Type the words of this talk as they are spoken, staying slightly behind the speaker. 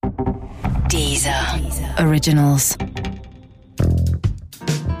Deezer Originals.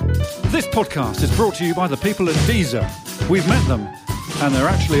 This podcast is brought to you by the people at Deezer. We've met them, and they're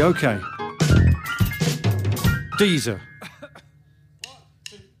actually okay. Deezer.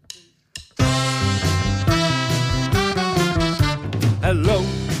 Hello,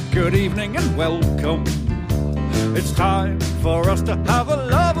 good evening and welcome. It's time for us to have a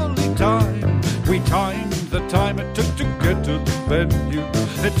lovely time. We timed the time it took to get to the venue.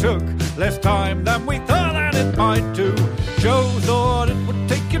 It took less time than we thought that it might do. Joe thought it would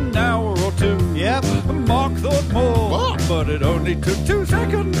take an hour or two. Yep. Mark thought more, but it only took 2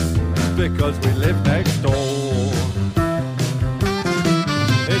 seconds because we live next door.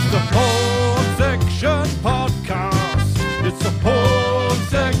 It's the Horne Section Podcast. It's the Horne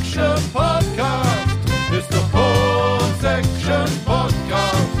Section Podcast. It's the Horne Section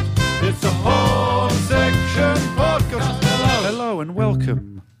Podcast. It's the Horne Section Podcast. Hello and welcome.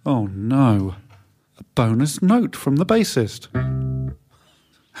 Oh no, a bonus note from the bassist.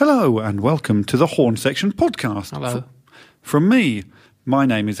 Hello and welcome to the Horne Section Podcast. Hello. From me, my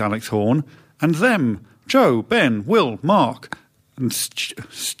name is Alex Horne, and them, Joe, Ben, Will, Mark, and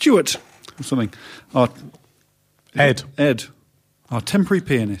Stuart, or something, our Ed, our temporary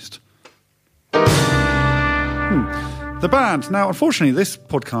pianist. The band. Now, unfortunately, this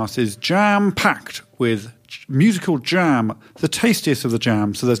podcast is jam-packed with musical jam, the tastiest of the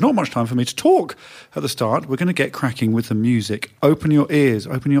jam, so there's not much time for me to talk at the start. We're going to get cracking with the music. Open your ears,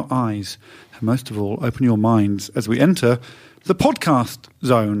 open your eyes, and most of all, open your minds as we enter the podcast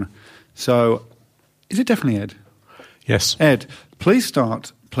zone. So, is it definitely Ed? Yes. Ed, please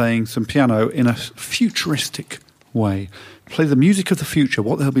start playing some piano in a futuristic way. Play the music of the future,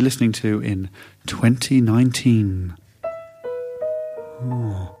 what they'll be listening to in 2019.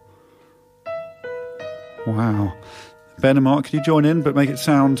 Oh. Wow. Ben and Mark, can you join in but make it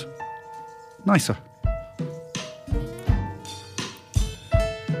sound nicer?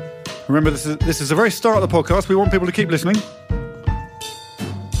 Remember, this is the very start of the podcast. We want people to keep listening.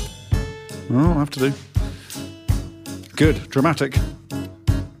 Oh, I have to do. Good, dramatic.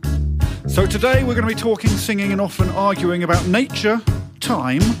 So today we're going to be talking, singing and often arguing about nature,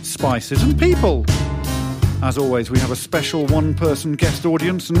 time, spices and people. As always, we have a special one-person guest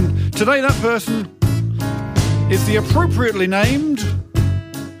audience, and today that person is the appropriately named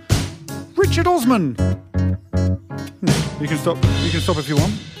Richard Osman. You can stop if you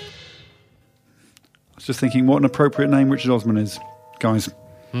want. I was just thinking what an appropriate name Richard Osman is, guys.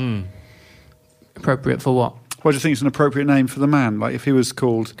 Appropriate for what? Well, I just think it's an appropriate name for the man. Like if he was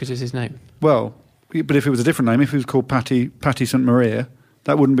called... Because it's his name. Well, but if it was a different name, if he was called Patty St. Maria,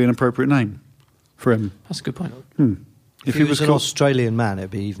 that wouldn't be an appropriate name for him. That's a good point. If he was an Australian man,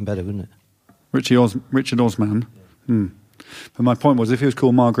 it'd be even better, wouldn't it? Richard Osman. But my point was, if he was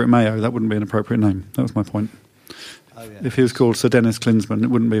called Margaret Mayo, that wouldn't be an appropriate name. That was my point. Oh, yeah. If he was called Sir Dennis Klinsman, it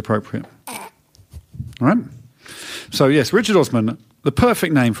wouldn't be appropriate. All right? So, yes, Richard Osman, the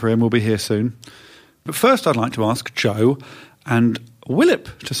perfect name for him, will be here soon. But first I'd like to ask Joe and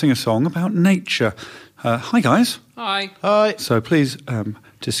Willip to sing a song about nature. Hi, guys. Hi. Hi. So please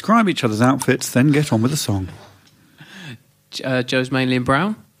describe each other's outfits, then get on with the song. Joe's mainly in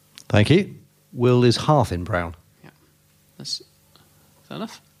brown. Thank you. Will is half in brown. Yeah. Is that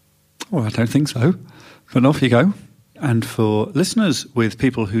enough? Well, I don't think so. But off you go. And for listeners with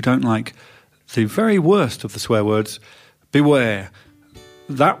people who don't like the very worst of the swear words, beware.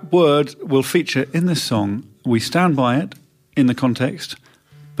 That word will feature in this song. We stand by it in the context,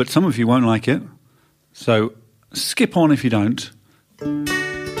 but some of you won't like it. So skip on if you don't.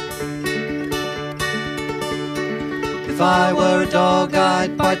 If I were a dog,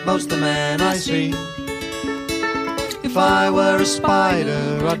 I'd bite most the man I see. If I were a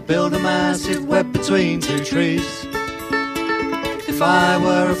spider, I'd build a massive web between 2 trees. If I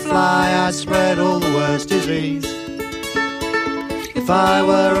were a fly, I'd spread all the worst disease. If I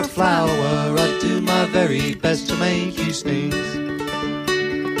were a flower, I'd do my very best to make you sneeze.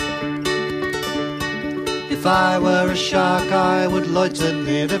 If I were a shark, I would loiter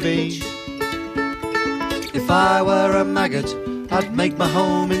near the beach. If I were a maggot, I'd make my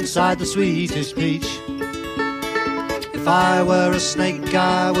home inside the sweetest peach. If I were a snake,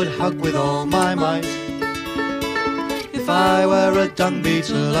 I would hug with all my might. If I were a dung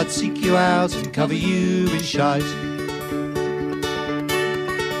beetle, I'd seek you out and cover you in shite.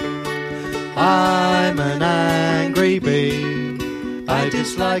 I'm an angry bee. I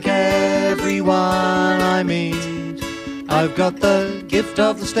dislike everyone I meet. I've got the gift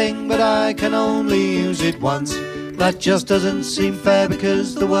of the sting, but I can only use it once. That just doesn't seem fair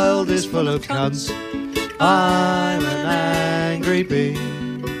because the world is full of cunts. I'm an angry bee.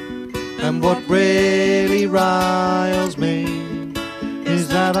 And what really riles me is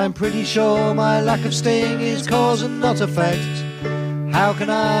that I'm pretty sure my lack of sting is cause and not effect. How can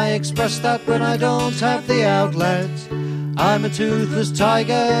I express that when I don't have the outlet? I'm a toothless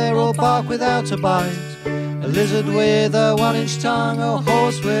tiger or bark without a bite, a lizard with a 1-inch tongue, or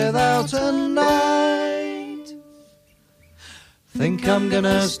horse without a night. Think I'm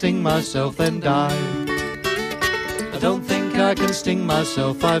gonna sting myself then die. I don't think I can sting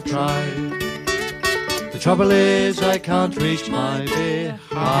myself, I've tried. The trouble is I can't reach my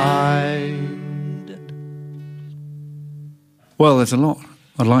behind. Well, there's a lot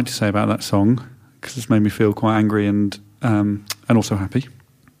I'd like to say about that song, because it's made me feel quite angry and also happy.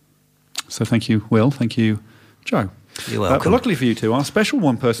 So thank you, Will. Thank you, Joe. You're welcome. Luckily for you two, our special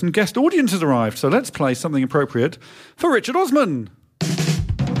one-person guest audience has arrived, so let's play something appropriate for Richard Osman.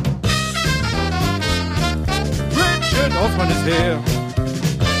 Richard Osman is here.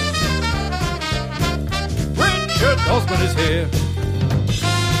 Richard Osman is here.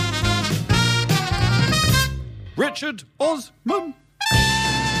 Richard Osman.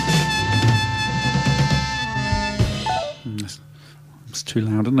 It's too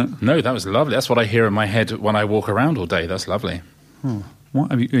loud, isn't it? No, that was lovely. That's what I hear in my head when I walk around all day. That's lovely. Oh,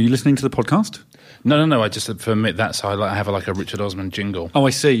 what? Are you listening to the podcast? No. I just, for me, that's how I have like a Richard Osman jingle. Oh, I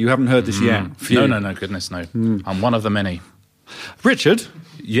see. You haven't heard this yet. No, goodness, no. I'm one of the many. Richard.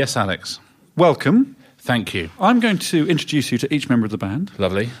 Yes, Alex. Welcome. Thank you. I'm going to introduce you to each member of the band.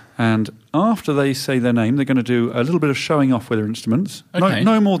 Lovely. And after they say their name, they're going to do a little bit of showing off with their instruments. Okay.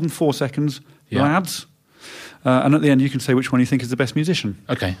 No more than 4 seconds, Yeah. lads. And at the end, you can say which one you think is the best musician.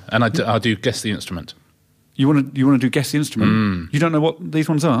 Okay, and I'll do guess the instrument. You want to do guess the instrument? You don't know what these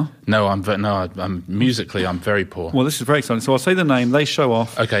ones are? No, I'm musically, I'm very poor. Well, this is very exciting. So I'll say the name, they show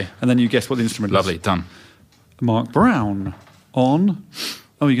off. Okay. And then you guess what the instrument Lovely, is. done. Mark Brown on...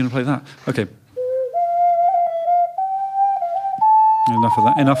 Oh, you're going to play that? Okay.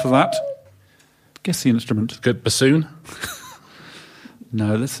 Enough of that. Guess the instrument. Good, bassoon?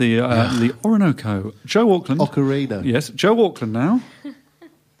 No, that's the Orinoco. Joe Auckland. Ocarina. Yes, Joe Auckland now.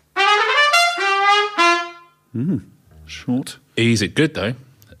 Short. Easy, good though.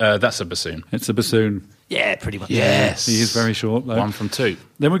 That's a bassoon. It's a bassoon. Yeah, pretty much. Yes. He is very short, though. 1 from 2.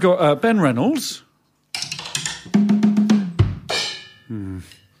 Then we've got Ben Reynolds.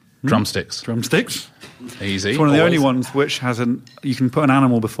 Drumsticks. Drumsticks. Easy. It's one of the always. only ones which has you can put an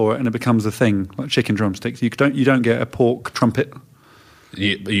animal before it and it becomes a thing, like chicken drumsticks. You don't get a pork trumpet.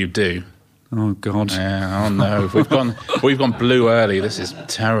 You do. Oh God. Yeah, oh no. We've gone blue early. This is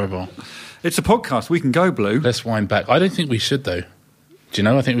terrible. It's a podcast. We can go blue. Let's wind back. I don't think we should though. Do you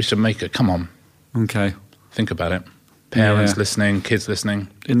know? I think we should make it. Come on. Okay. Think about it. Parents Yeah. listening, kids listening.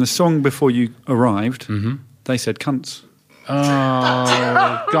 In the song before you arrived, they said cunts.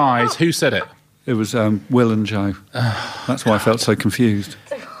 Oh, guys, who said it? It was Will and Joe. That's why I felt so confused.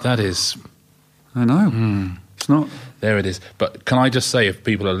 That is. I know. It's not. There it is. But can I just say, if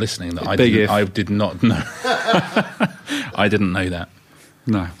people are listening, that I did not know. I didn't know that.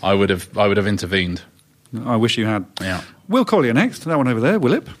 No. I would have intervened. I wish you had. Yeah. Will Collier next. That one over there.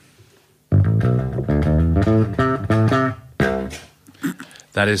 Willip.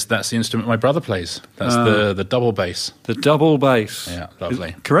 That's the instrument my brother plays. That's the double bass. The double bass. Yeah,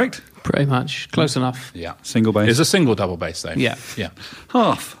 lovely. Correct? Pretty much. Close enough. Yeah. Single bass. It's a single double bass though. Yeah. Yeah.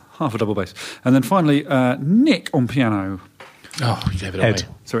 Half a double bass. And then finally, Nick on piano. Oh, you gave it Ed.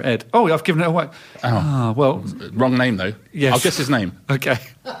 away. Sorry, Ed. Oh, I've given it away. Oh. Well, Wrong name though. Yes. I'll guess his name. okay.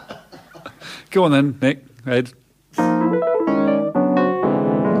 Go on then, Nick. Ed.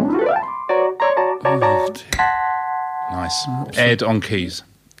 Oh, dear. Nice. Ed on keys.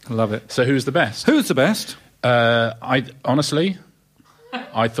 I love it. So who's the best? Who's the best? I honestly,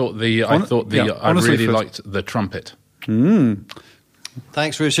 I honestly really first. liked the trumpet.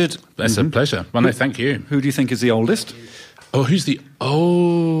 Thanks, Richard. That's a pleasure. Well, no, thank you. Who do you think is the oldest?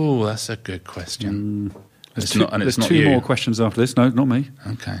 Oh, that's a good question. It's not two you. more questions after this. No, not me.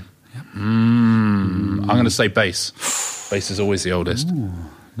 Okay. I'm going to say bass. Bass is always the oldest.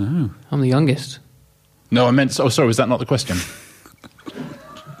 No. I'm the youngest. No, I meant... Oh, sorry, was that not the question?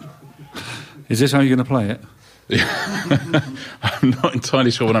 Is this how you're going to play it? I'm not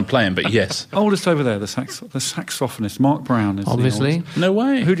entirely sure what I'm playing, but yes. Oldest over there, the saxophonist, Mark Brown. Is Obviously. the oldest. No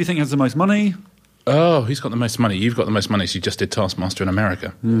way. Who do you think has the most money? Oh, who's got the most money? You've got the most money, so you just did Taskmaster in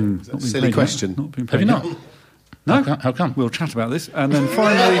America. Not been silly paid yet. question. Not been paid Have you yet. not? No. How come? We'll chat about this. And then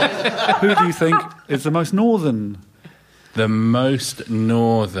finally, who do you think is the most northern? The most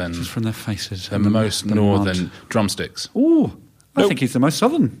northern... Just from their faces. The most northern drumsticks. Ooh, I think he's the most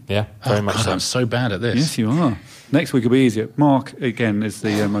southern. Yeah, very much God, so. I'm so bad at this. Yes, you are. Next week will be easier. Mark, again, is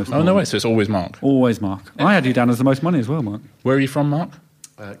the most... Oh, no way, so it's always Mark. Always Mark. I had you down as the most money as well, Mark. Where are you from, Mark?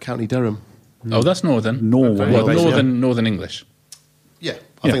 County Durham. Oh, that's northern. Norway. Well, northern English. Yeah,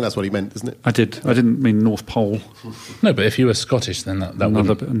 I think that's what he meant, isn't it? I did. I didn't mean North Pole. No, but if you were Scottish, then that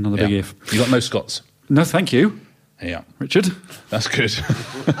Another wouldn't... big if. You got no Scots. No, thank you, Yeah, Richard. that's good.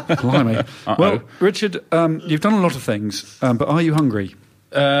 Blimey. Well, Richard, you've done a lot of things, but are you hungry?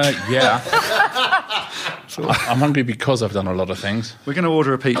 Yeah. I'm hungry because I've done a lot of things. We're going to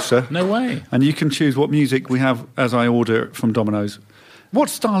order a pizza. No way. And you can choose what music we have as I order it from Domino's. What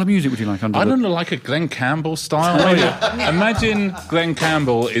style of music would you like? I don't know, like a Glenn Campbell style. Maybe. Imagine Glenn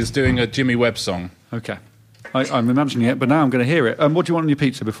Campbell is doing a Jimmy Webb song. Okay. I'm imagining it, but now I'm going to hear it. What do you want on your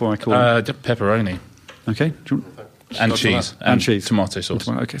pizza before I call it? Just pepperoni. Okay. Do you want... And cheese. And cheese. Tomato sauce.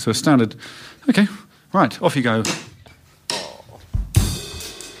 Okay, so a standard... Okay, right, off you go.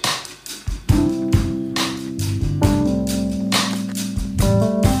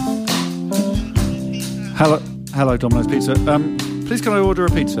 Hello, Domino's Pizza. Please can I order a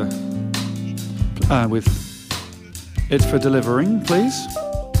pizza? It's for delivering, please.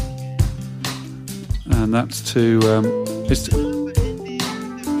 And that's to...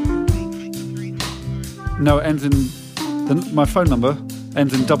 No, it ends in... my phone number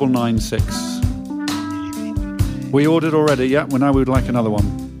ends in 996. We ordered already, yeah. Well, now we would like another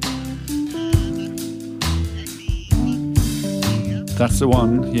one. That's the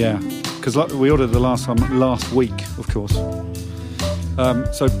one, yeah. Because we ordered the last one last week, of course.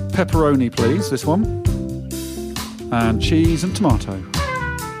 So pepperoni, please, this one. And cheese and tomato.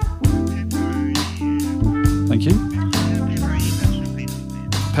 Thank you.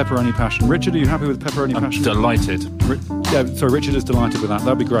 Pepperoni passion. Richard, are you happy with pepperoni passion? Delighted. Richard is delighted with that.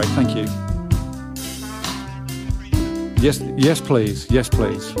 That'd be great. Thank you. Yes, please. Yes,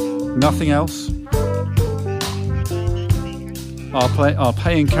 please. Nothing else? I'll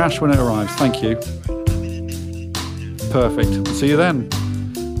pay in cash when it arrives. Thank you. Perfect. See you then.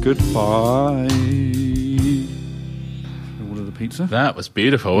 Goodbye. Order the pizza. That was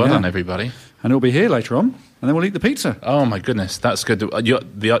beautiful. Well done, everybody. And it'll be here later on, and then we'll eat the pizza. Oh, my goodness. That's good.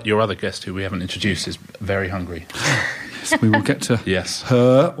 Your other guest, who we haven't introduced, is very hungry. Yes, we will get to yes.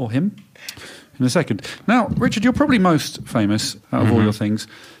 her or him in a second. Now, Richard, you're probably most famous out of all your things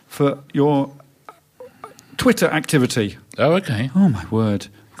for your Twitter activity. Oh, okay. Oh, my word.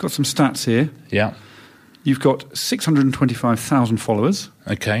 I've got some stats here. Yeah. You've got 625,000 followers.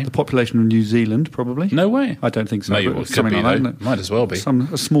 Okay. The population of New Zealand, probably. No way. I don't think so. No, it could be, like that, might as well be.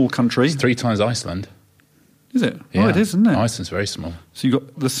 A small country. It's 3 times Iceland. Is it? Yeah. Oh, it is, isn't it? Iceland's very small. So you've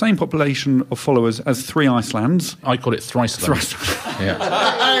got the same population of followers as 3 Icelands. I call it Thriceland.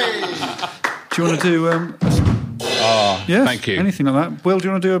 Yeah. Do you want to do... yes, thank you. Anything like that. Will, do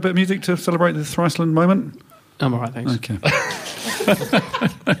you want to do a bit of music to celebrate the Thriceland moment? I'm all right, thanks. Okay.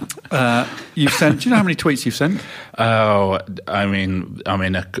 You've sent... Do you know how many tweets you've sent? Oh, I mean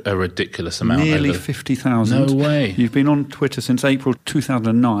a ridiculous amount. Nearly 50,000. No way. You've been on Twitter since April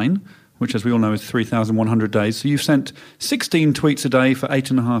 2009, which, as we all know, is 3,100 days. So you've sent 16 tweets a day for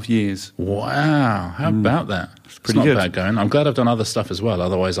 8.5 years. Wow. How about that? Pretty it's not good. bad going. I'm glad I've done other stuff as well.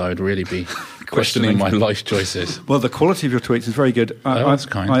 Otherwise, I would really be questioning my life choices. Well, the quality of your tweets is very good. That's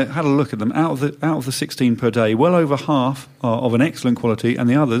kind. I had a look at them. Out of the 16 per day, well over half are of an excellent quality, and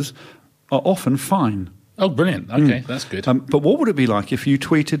the others are often fine. Oh, brilliant. Okay, that's good. But what would it be like if you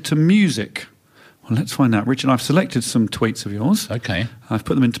tweeted to music? Well, let's find out. Richard, I've selected some tweets of yours. Okay. I've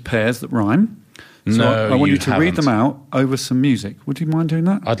put them into pairs that rhyme. So No, I want you you to read them out over some music. Would you mind doing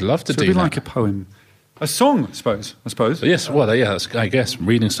that? I'd love to so do it'd be that. like a poem. A song, I suppose. Yes, well, yeah, that's, I guess,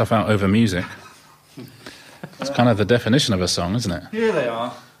 reading stuff out over music. It's kind of the definition of a song, isn't it? Here they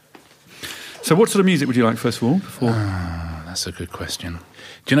are. So what sort of music would you like, first of all? That's a good question.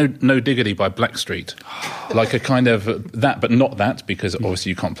 Do you know No Diggity by Blackstreet? Like a kind of that, but not that, because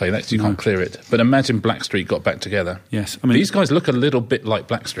obviously you can't play that, so you can't clear it. But imagine Blackstreet got back together. Yes. I mean, these guys look a little bit like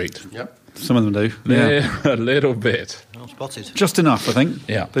Blackstreet. Yep. Some of them do. Yeah, a little bit. Well spotted. Just enough, I think.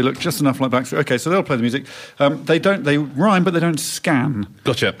 Yeah. They look just enough like Backstreet. Okay, so they'll play the music. They rhyme, but they don't scan.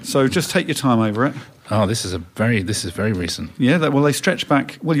 Gotcha. So just take your time over it. Oh, this is very recent. Yeah, they stretch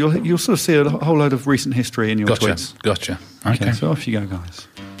back. Well, you'll sort of see a whole load of recent history in your tweets. Gotcha. Okay. So off you go, guys.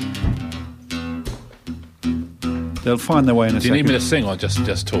 They'll find their way in a second. Do you need me to sing or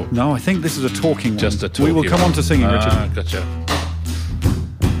just talk? No, I think this is a talking one. Just a talking We will come on to singing, Richard. Gotcha.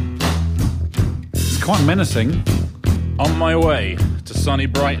 It's quite menacing. On my way to sunny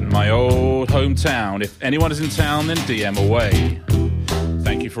Brighton, my old hometown. If anyone is in town, then DM away.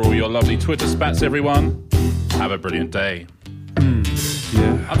 Thank you for all your lovely Twitter spats, everyone. Have a brilliant day.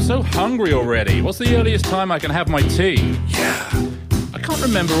 Yeah. I'm so hungry already. What's the earliest time I can have my tea? Yeah. I can't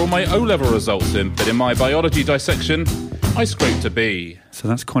remember all my O-level results but in my biology dissection, I scraped a B. So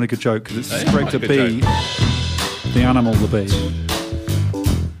that's quite a good joke, because it's That is scraped a quite a good bee. The animal, the bee.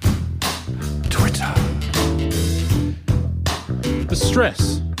 Twitter. The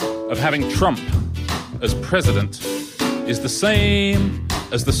stress of having Trump as president is the same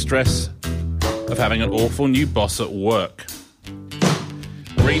as the stress of having an awful new boss at work.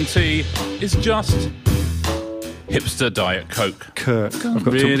 Green tea is just hipster Diet Coke. Kirk. I've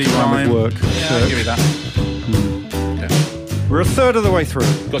got Really to time rhyme. with work. Yeah, I'll Kirk. give you that. We're a third of the way through.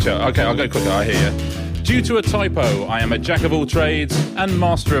 Gotcha. Okay, I'll go quicker. I hear you. Due to a typo, I am a jack of all trades and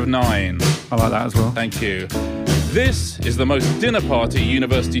master of none. I like that as well. Thank you. This is the most dinner party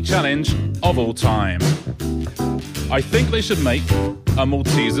university challenge of all time. I think they should make a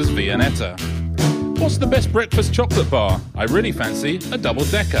Malteser's Viennetta. What's the best breakfast chocolate bar? I really fancy a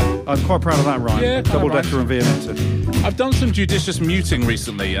double-decker. I'm quite proud of that rhyme. Yeah, Double quite decker and Viennetta. I've done some judicious muting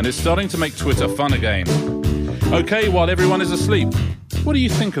recently and it's starting to make Twitter fun again. Okay, while everyone is asleep, what do you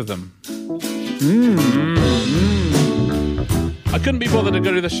think of them? I couldn't be bothered to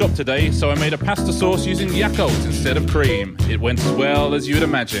go to the shop today, so I made a pasta sauce using Yakult instead of cream. It went as well as you'd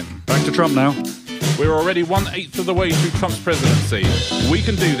imagine. Back to Trump now. We're already 1/8 of the way through Trump's presidency. We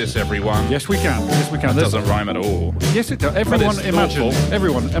can do this, everyone. Yes, we can. Yes, we can. That There's- doesn't rhyme at all. Yes, it does. Everyone it's imagine. thoughtful.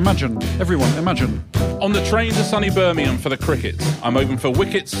 Everyone imagine. Everyone imagine. On the train to sunny Birmingham for the cricket. I'm open for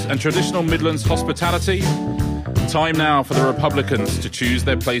wickets and traditional Midlands hospitality. Time now for the Republicans to choose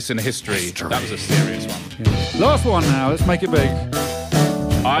their place in history. That was a serious one. Last one now. Let's make it big.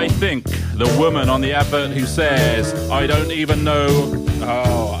 I think the woman on the advert who says, I don't even know...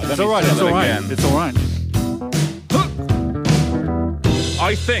 Oh, It's all right. It's all right. Again. It's all right.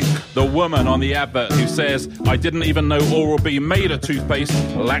 I think the woman on the advert who says, I didn't even know Oral-B made a toothpaste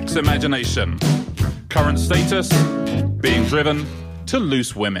lacks imagination. Current status, being driven to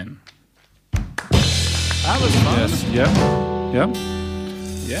loose women. That was fun. Yes. Yeah. Yeah.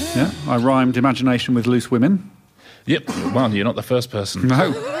 Yeah. Yeah. I rhymed imagination with loose women. Yep. Well, you're not the first person.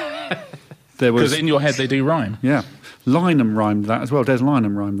 No. There was. Because in your head they do rhyme. Yeah. Lynham rhymed that as well. Des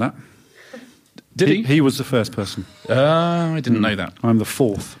Lynham rhymed that. Did he? He was the first person. I didn't know that. I'm the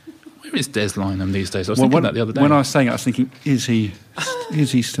fourth. Where is Des Lynham these days? I was thinking that the other day. When I was saying it, I was thinking, is he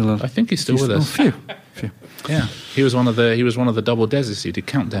still a... I think he's still with us. Phew. Yeah. He was one of the double Deses who did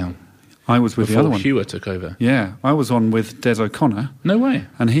Countdown. I was with the Before other one. Hewer took over. Yeah. I was on with Des O'Connor. No way.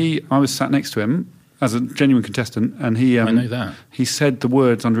 And I was sat next to him as a genuine contestant, and he... I know that. He said the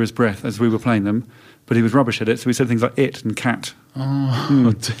words under his breath as we were playing them, but he was rubbish at it, so he said things like it and cat.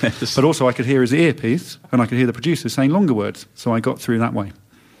 Oh, Des. But also I could hear his earpiece, and I could hear the producer saying longer words, so I got through that way.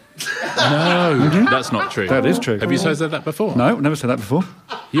 No, that's not true. That is true. Have you said that before? No, never said that before.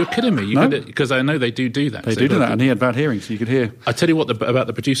 You're kidding me. No. Because I know they do that. They So do that, and he had bad hearing, so you could hear. I tell you what about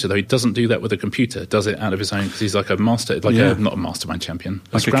the producer, though. He doesn't do that with a computer. Does it out of his own, because he's like a master, not a mastermind champion.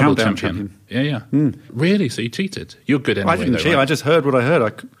 Like a Scrabble countdown champion. Yeah. Really? So you cheated? You're good anyway, I didn't though, cheat, right? I just heard what I heard.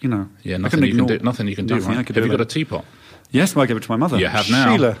 Yeah, I nothing couldn't you can ignore. do. Nothing you can do, Nothing I right? could Have do you got a about teapot? Yes, well, I gave it to my mother. You have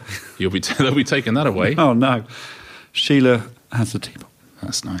now. Sheila. They'll be taking that away. Oh, no. Sheila has the teapot.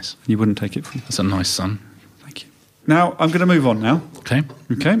 That's nice. You wouldn't take it from me. That's a nice son. Thank you. Now, I'm going to move on now. Okay.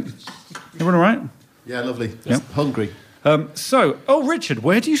 Okay? Everyone all right? Yeah, lovely. Yep. Hungry. Richard,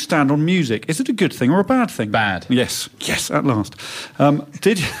 where do you stand on music? Is it a good thing or a bad thing? Bad. Yes, at last.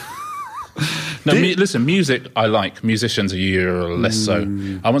 Did you... No, listen, music I like. Musicians are less so.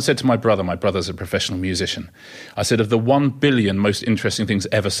 I once said to my brother's a professional musician, I said, of the 1 billion most interesting things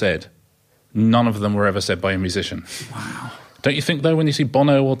ever said, none of them were ever said by a musician. Wow. Don't you think, though, when you see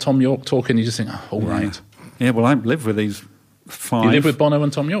Bono or Tom York talking, you just think, oh, all right. Yeah, well, I live with these 5. You live with Bono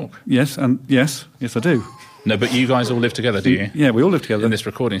and Tom York? Yes, yes, I do. No, but you guys all live together, do you? Yeah, we all live together. In this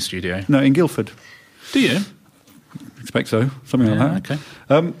recording studio? No, in Guildford. Do you? Expect so, something like that.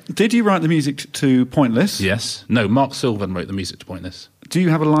 Okay. Did you write the music to Pointless? Yes. No, Mark Sylvan wrote the music to Pointless. Do you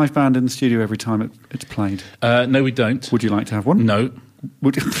have a live band in the studio every time it's played? No, we don't. Would you like to have one? No.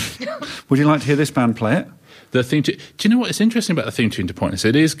 Would you like to hear this band play it? The theme tune. Do you know what's interesting about the theme tune to Pointless?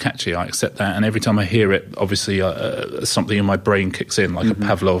 It is catchy, I accept that, and every time I hear it, obviously something in my brain kicks in, like a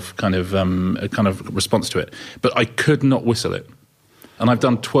Pavlov kind of response to it. But I could not whistle it, and I've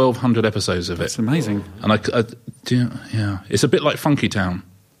done 1,200 episodes of it. It's amazing. And it's a bit like Funky Town,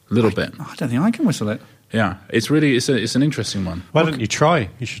 a little bit. I don't think I can whistle it. Yeah, it's an interesting one. Why don't you try?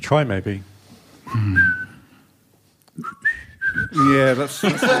 You should try, maybe. Yeah, that's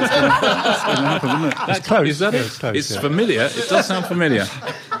what's going to happen, isn't it? That's close. Is that it? Close, It's yeah. familiar. It does sound familiar.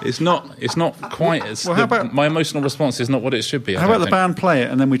 It's not quite. Well, how about- my emotional response is not what it should be. How about the band play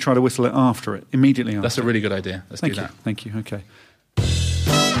it and then we try to whistle it after it, immediately after? That's a really good idea. Let's do Thank you. that. Thank you. Okay.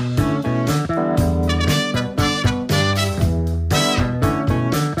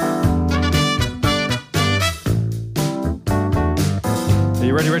 Are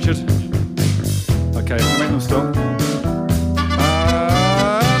you ready, Richard? Okay, let's make them stop.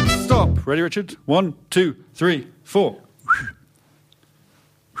 Stop. Ready, Richard? 1, 2, 3, 4.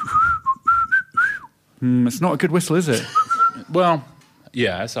 It's not a good whistle, is it? Well,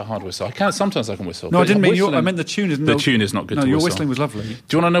 yeah, it's a hard whistle. Sometimes I can whistle. No, but I didn't mean whistling- I meant the tune isn't. The tune is not good No, to your whistle. whistling was lovely.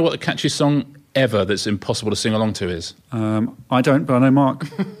 Do you want to know what the catchiest song ever that's impossible to sing along to is? I don't, but I know Mark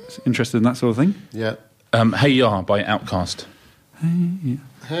is interested in that sort of thing. Yeah. Hey Ya by Outkast.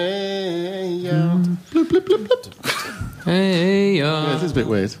 Hey, yeah. Bloop, bloop, bloop, bloop. Hey, Yeah, it is a bit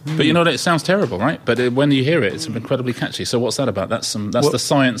weird. But you know what? It sounds terrible, right? But when you hear it, it's incredibly catchy. So what's that about? That's the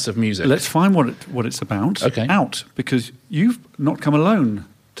science of music. Let's find what it's about. Okay. Out, because you've not come alone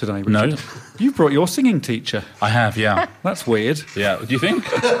today, Richard. No. You've brought your singing teacher. I have, yeah. That's weird. Yeah, do you think?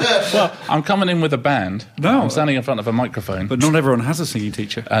 Well, I'm coming in with a band. No. I'm standing in front of a microphone. But not everyone has a singing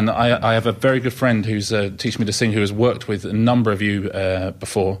teacher. And I have a very good friend who's teaching me to sing, who has worked with a number of you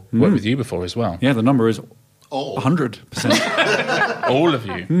before, worked with you before as well. Yeah, the number is Oh. 100%. All of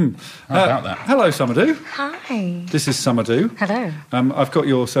you. How about that? Hello, Samadou. Hi. This is Samadou. Hello. I've got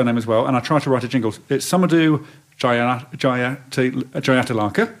your surname as well, and I tried to write a jingle. It's Samadou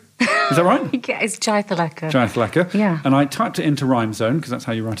Jayatilaka. Is that right? Yeah, it's Jaithalaka. Jayatilaka. Yeah. And I typed it into Rhyme Zone, because that's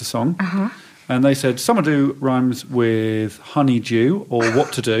how you write a song. Uh-huh. And they said Samadou rhymes with honeydew or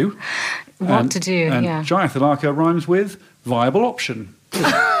what to do. What to do, and yeah. Jayatilaka rhymes with viable option.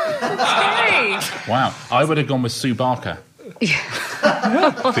 Hey. Wow. I would have gone with Sue Barker.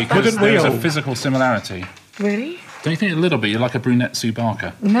 Because Wouldn't we there's a all? physical similarity. Really? Don't you think a little bit? You're like a brunette Sue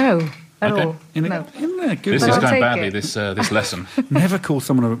Barker. No, at Okay. all. In No. there, good. This But is I'll going take badly, it. this lesson. Do Never call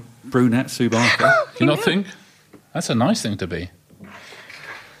someone a brunette Sue Barker. you not think? That's a nice thing to be.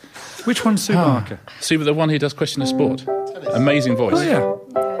 Which one's Sue Barker? Sue, the one who does Question of Sport. Amazing voice. Oh, yeah.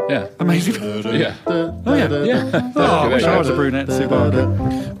 Yeah. Amazing. Yeah. Oh, yeah. Yeah. Oh, I wish There I you was a go. brunette Sue Barker.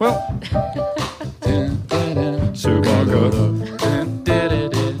 Well, Sue Barker.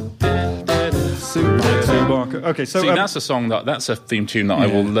 Sue Barker. Okay, so See, that's a song that's a theme tune that I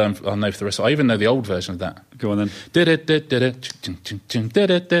will learn. I'll know for the rest. I even know the old version of that. go on then. Ching,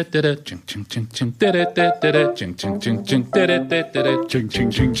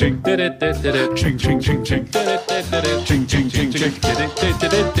 ching, ching, ching. Ching, ching, ching, ching. Ching, ching, ching,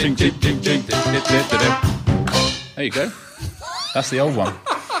 ching. Ching, ching, ching, ching. There you go. That's the old one.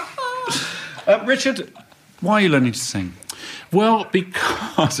 Richard, why are you learning to sing? Well,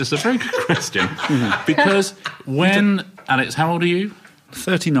 because it's a very good question. Because when Alex, how old are you?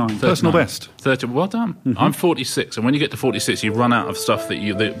 39. Personal 39. best. 30. Well done. I'm 46, and when you get to 46, you run out of stuff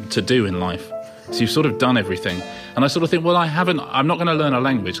to do in life. So you've sort of done everything. And I sort of think, well, I'm not going to learn a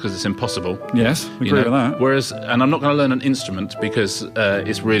language because it's impossible. Yes, we agree with that. Whereas, and I'm not going to learn an instrument because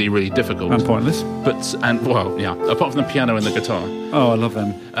it's really, really difficult. And pointless. Apart from the piano and the guitar. Oh, I love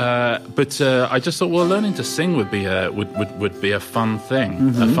them. But I just thought, well, learning to sing would be a fun thing,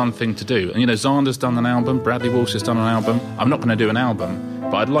 a fun thing to do. And Xander's done an album, Bradley Walsh has done an album. I'm not going to do an album,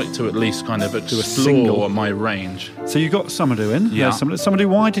 but I'd like to at least kind of explore single. my range. So you got Samadou in. Yeah. Samadou,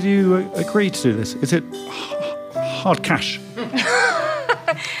 why did you agree to do this? Is it hard cash?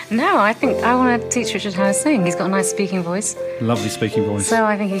 No, I think I want to teach Richard how to sing. He's got a nice speaking voice. Lovely speaking voice. So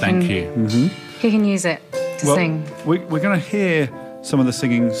I think he Thank can you. he can use it to Well, sing. we're going to hear some of the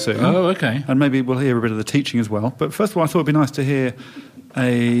singing soon. Oh, okay. And maybe we'll hear a bit of the teaching as well. But first of all, I thought it'd be nice to hear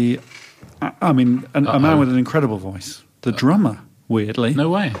a man with an incredible voice. The drummer, weirdly. No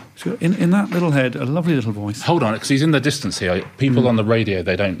way. So in that little head, a lovely little voice. Hold on, because he's in the distance here. People on the radio,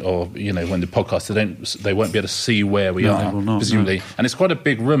 they don't, or when the podcast, they won't be able to see where we No, are, they will not, presumably. no. And it's quite a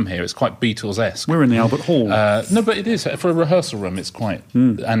big room here. It's quite Beatles-esque. We're in the Albert Hall. No, but it is for a rehearsal room. It's quite,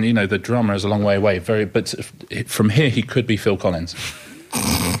 and the drummer is a long way away. But from here, he could be Phil Collins.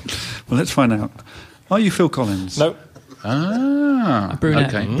 Well, let's find out. Are you Phil Collins? No. Ah,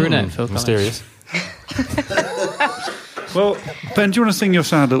 Brunette. Okay. Brunette, Phil Collins. Mysterious. Well, Ben, do you want to sing your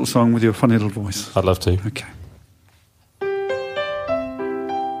sad little song with your funny little voice? I'd love to. Okay.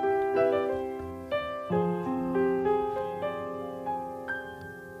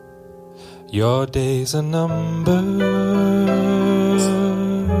 Your days are numbered.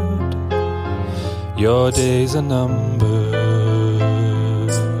 Your days are numbered.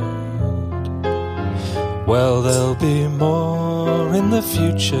 Well, there'll be more in the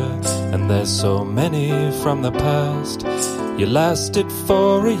future, and there's so many from the past. You lasted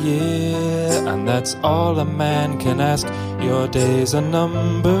for a year, and that's all a man can ask. Your days are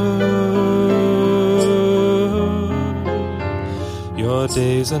numbered. Your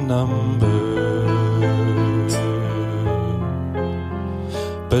days are numbered.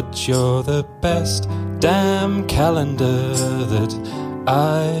 But you're the best damn calendar that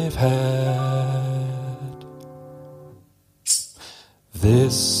I've had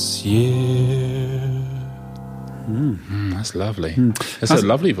this year. That's lovely. That's a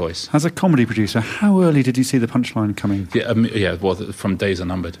lovely voice. As a comedy producer, how early did you see the punchline coming? Yeah, well, from Days Are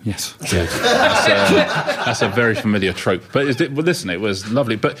Numbered. Yes. Yeah. That's a very familiar trope. But listen, it was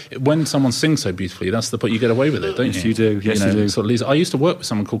lovely. But when someone sings so beautifully, that's the point. You get away with it, don't you? Yes, you do. Yes, you do. Sort of leads. I used to work with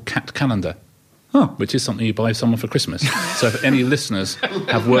someone called Cat Calendar. Oh. Which is something you buy someone for Christmas. So if any listeners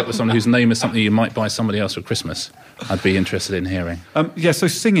have worked with someone whose name is something you might buy somebody else for Christmas, I'd be interested in hearing. So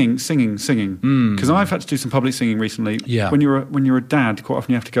singing. Because I've had to do some public singing recently. Yeah. When you're a dad, quite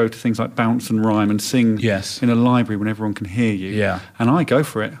often you have to go to things like bounce and rhyme and sing in a library when everyone can hear you. Yeah. And I go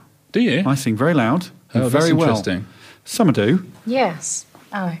for it. Do you? I sing very loud and very that's well. Interesting. Some do. Yes,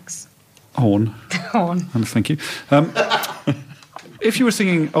 Alex. Horne. Horne. Thank you. If you were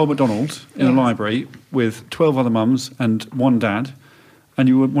singing Old MacDonald in a library with 12 other mums and one dad, and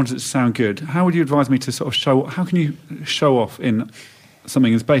you wanted it to sound good, how would you advise me to sort of how can you show off in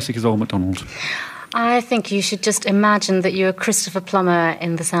something as basic as Old MacDonald? I think you should just imagine that you're Christopher Plummer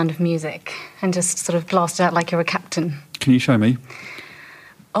in The Sound of Music and just sort of blast it out like you're a captain. Can you show me?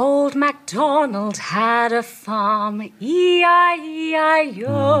 Old MacDonald had a farm,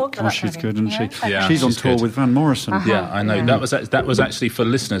 E-I-E-I-O. Gosh, she's good, isn't she? Yeah, she's on she's tour good. with Van Morrison. Yeah, I know. That was actually, for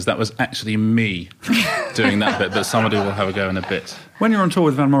listeners, that was actually me doing that bit, but somebody will have a go in a bit. When you're on tour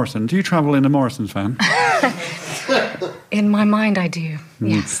with Van Morrison, do you travel in a Morrison's van? In my mind, I do,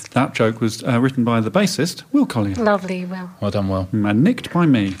 yes. That joke was written by the bassist, Will Collier. Lovely, Will. Well done, Will. And nicked by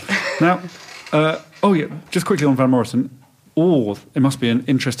me. Now, just quickly on Van Morrison. It must be an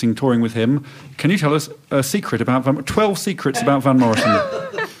interesting touring with him. Can you tell us a secret about 12 secrets about Van Morrison?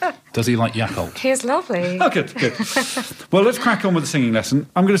 Does he like Yakult? He's lovely. Oh, good. Well, let's crack on with the singing lesson.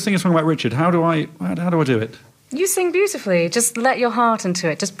 I'm going to sing a song about Richard. How do I do it? You sing beautifully. Just let your heart into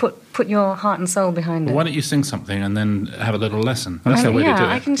it. Just put your heart and soul behind it. Why don't you sing something and then have a little lesson? That's the way to do it.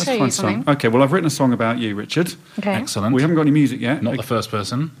 I can show you something. Okay, well, I've written a song about you, Richard. Okay. Excellent. We haven't got any music yet. Not the first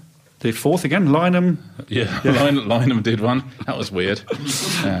person. The fourth again, Lynham. Yeah. Lynham did one. That was weird.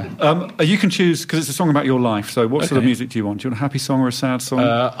 Yeah. You can choose, because it's a song about your life, so what sort of music do you want? Do you want a happy song or a sad song?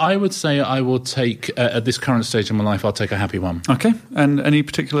 I would say I will take, at this current stage of my life, I'll take a happy one. Okay, and any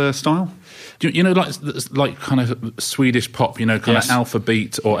particular style? You know, like kind of Swedish pop, kind of Alpha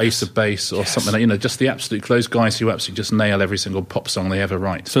Beat or Ace of Base or something like, just those guys who absolutely just nail every single pop song they ever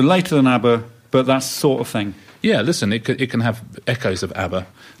write. So later than ABBA, but that sort of thing. Yeah, listen, it can have echoes of ABBA.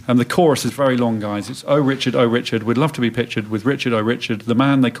 And the chorus is very long, guys. It's oh, Richard, we'd love to be pictured with Richard, oh, Richard, the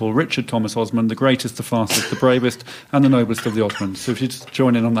man they call Richard Thomas Osman, the greatest, the fastest, the bravest, and the noblest of the Osmonds. So if you just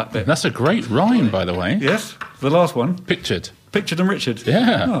join in on that bit. That's a great rhyme, by the way. Yes, the last one. Pictured and Richard.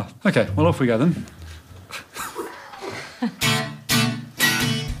 Yeah. Oh, okay, well, off we go then.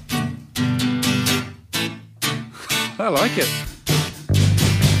 I like it.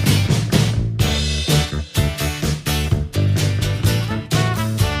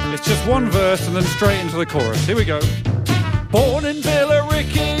 Just one verse and then straight into the chorus. Here we go. Born in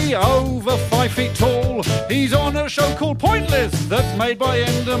Billericay, over 5 feet tall. He's on a show called Pointless that's made by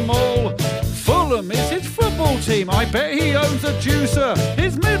Endemol. Fulham is his football team. I bet he owns a juicer.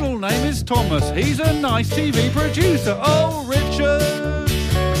 His middle name is Thomas. He's a nice TV producer. Oh, Richard.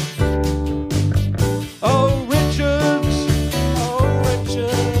 Oh, Richard. Oh,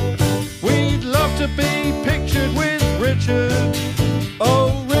 Richard. We'd love to be pictured with Richard.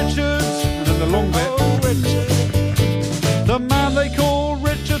 Oh, and then the long bit. Oh, the man they call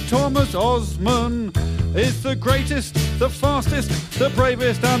Richard Thomas Osman is the greatest, the fastest, the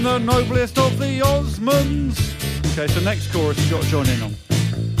bravest, and the noblest of the Osmonds. Okay, so next chorus you've got to join in on.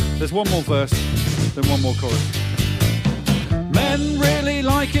 There's one more verse, then one more chorus. Men really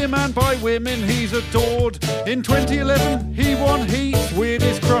like him, and by women he's adored. In 2011 he won Heat's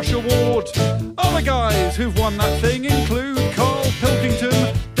Weirdest Crush Award. Other guys who've won that thing include Carl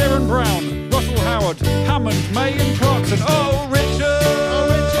Pilkington, Darren Brown, Russell Howard, Hammond, May and Clarkson. Oh, Richard! Oh,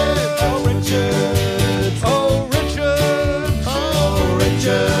 Richard! Oh, Richard! Oh, Richard! Oh,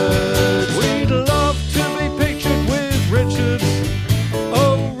 Richard! We'd love to be pictured with Richard.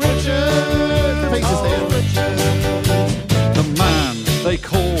 Oh, Richard! Oh, Richard! The man they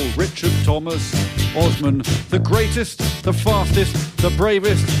call Richard Thomas Osman, the greatest, the fastest, the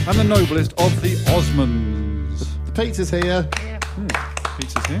bravest, and the noblest of the Osmans. The pizza's here.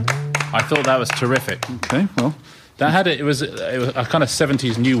 Pizza's here. I thought that was terrific. Okay, well... That had it was a kind of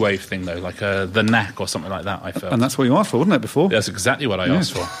 70s new wave thing, though, like The Knack or something like that, I felt. And that's what you asked for, wasn't it, before? That's exactly what I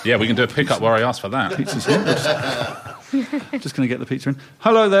asked for. Yeah, we can do a pick-up where I asked for that. Pizza's here. Just going to get the pizza in.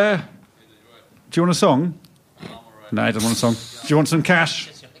 Hello there. Do you want a song? No, he doesn't want a song. Do you want some cash?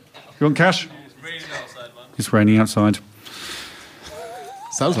 You want cash? It's raining outside.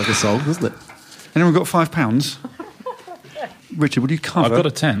 Sounds like a song, doesn't it? Anyone got £5? Richard, would you cover? I've got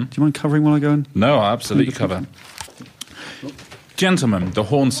a 10. Do you mind covering while I go and... No, I absolutely cover. Gentlemen, the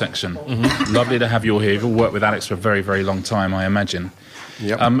Horne Section. Mm-hmm. Lovely to have you all here. You've all worked with Alex for a very, very long time, I imagine.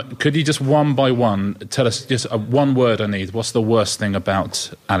 Yep. Could you just one by one tell us just one word I need? What's the worst thing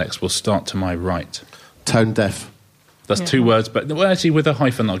about Alex? We'll start to my right. Tone deaf. That's 2 words, but well, actually with a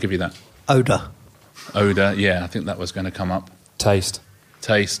hyphen I'll give you that. Odour. Odour, yeah, I think that was going to come up. Taste.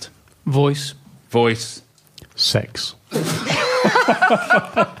 Taste. Voice. Voice. Sex.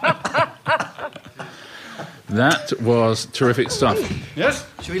 That was terrific stuff. Yes?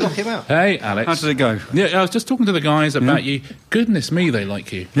 Should we lock him out? Hey, Alex. How did it go? Yeah, I was just talking to the guys about you. Goodness me, they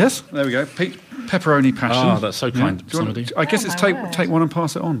like you. Yes? There we go. Pepperoni passion. Oh, that's so kind of Do you want- somebody. I guess it's take one and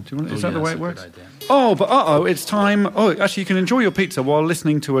pass it on. Do you want? Is that the way it that's a works? good idea. Oh, but it's time. Oh, actually, you can enjoy your pizza while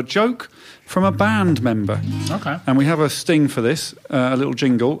listening to a joke from a band member. Okay. And we have a sting for this, a little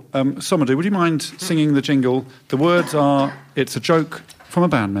jingle. Somadou, would you mind singing the jingle? The words are, it's a joke from a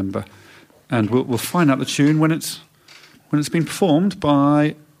band member. And we'll find out the tune when it's been performed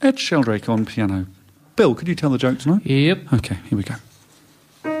by Ed Sheldrake on piano. Bill, could you tell the joke tonight? Yep. Okay, here we go.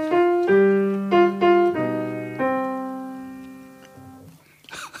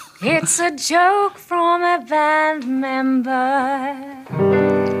 It's a joke from a band member.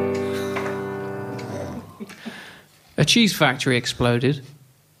 A cheese factory exploded,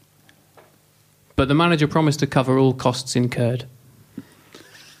 but the manager promised to cover all costs incurred.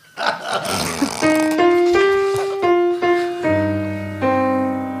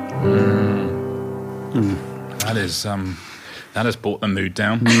 That has brought the mood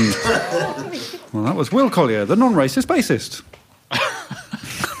down. Well, that was Will Collier, the non-racist bassist.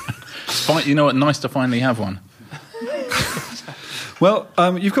 You know what? Nice to finally have one. Well,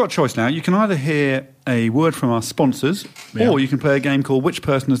 you've got a choice now. You can either hear a word from our sponsors, or you can play a game called Which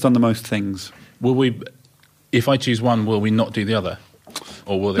Person Has Done the Most Things. Will we? If I choose one, will we not do the other?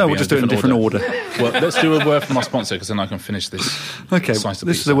 Or will there be we'll just do it in different order. Well, let's do a word from our sponsor, because then I can finish this. Okay, slice of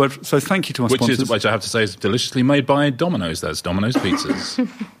this pizza. is a word. So thank you to our sponsors. Which I have to say is deliciously made by Domino's. That's Domino's Pizzas.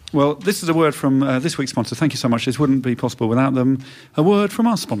 Well, this is a word from this week's sponsor. Thank you so much. This wouldn't be possible without them. A word from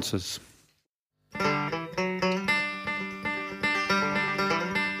our sponsors.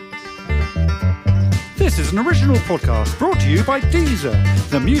 This is an original podcast brought to you by Deezer,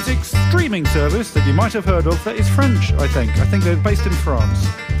 the music streaming service that you might have heard of that is French, I think. I think they're based in France.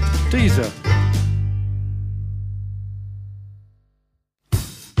 Deezer.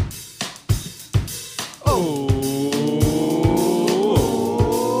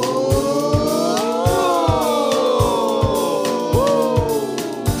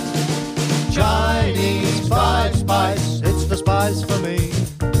 Chinese five spice, it's the spice for me.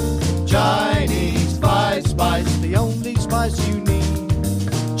 Chinese five spice, the only spice you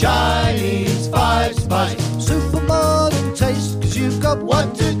need. Chinese five spice, super modern taste, 'cause you've got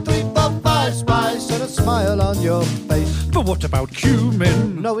 1, 2, 3, 4, 5 spice and a smile on your face. But what about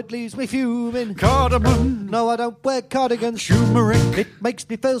cumin? No, it leaves me fuming. Cardamom? No, I don't wear cardigans. Turmeric? It makes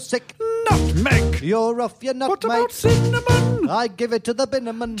me feel sick. Nutmeg? You're off your nut, What mate. about cinnamon? I give it to the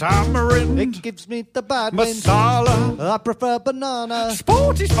binnerman. Tamarind? It gives me the bad wind. Masala? I prefer banana.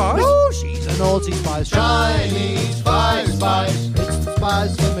 Sporty spice? No, she's a naughty spice. Chinese five spice, it's the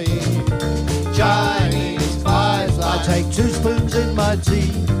spice for me. Chinese five spice, I take 2 spoons in my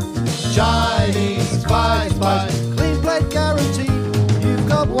tea. Chinese five spice, clean plate guaranteed. You've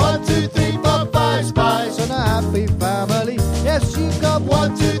got 1, 2, 3, 4, 5 spice and a happy family. Yes, you've got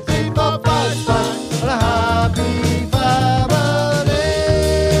 1, 2, 3, 4, 5 spice and a happy family.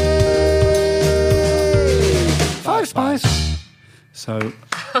 5 spice. So,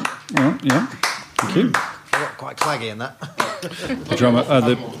 well, yeah. Thank you. I got quite claggy in that. The drummer,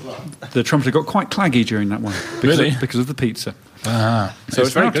 the trumpeter got quite claggy during that one. Really? Because of the pizza. So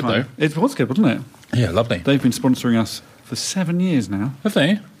it's very now good, time. It was good, wasn't it? Yeah, lovely. They've been sponsoring us for 7 years now. Have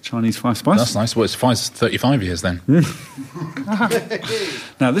they? Chinese 5 spice. That's nice. Well, it's 35 years then.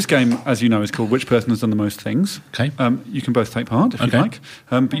 Now, this game, as you know, is called Which Person Has Done the Most Things. Okay. You can both take part if you like.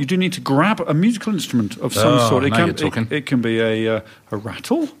 But you do need to grab a musical instrument of some sort. Now you're talking. It can be a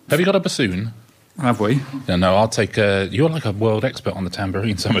rattle. Have you got a bassoon? Have we? No, I'll take you're like a world expert on the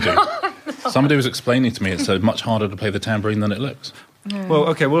tambourine, somebody. Somebody was explaining to me it's much harder to play the tambourine than it looks. Well,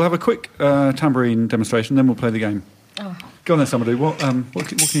 okay, we'll have a quick tambourine demonstration, then we'll play the game. Oh. Go on then, somebody. What can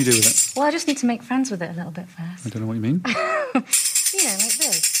you do with it? Well, I just need to make friends with it a little bit first. I don't know what you mean. Like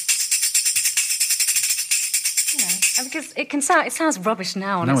this. Because it can sound. It sounds rubbish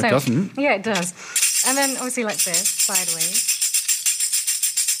now on No, its it own. doesn't. Yeah, it does. And then obviously like this, sideways,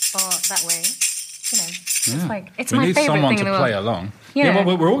 or that way. It's like it's we my need favourite someone thing to in the play world. along. Yeah,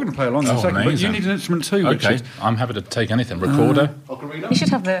 well, we're all going to play along in a second, amazing. but you need an instrument too, Richard. Okay, I'm happy to take anything. Recorder? You should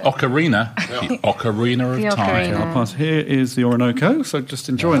have the Ocarina? The Ocarina The of Time. ocarina. I'll pass. Here is the Orinoco, so just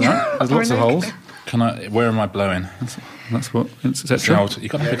enjoying that. There's lots of holes. Where am I blowing? That's what, etc.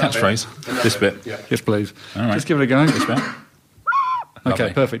 You've got to have a catchphrase. This bit. Yes, please. All right. Just give it a go. This bit. Okay,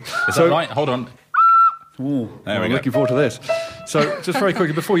 Lovely. perfect. Is that right? Hold on. Ooh, There we I'm go. looking forward to this. So, just very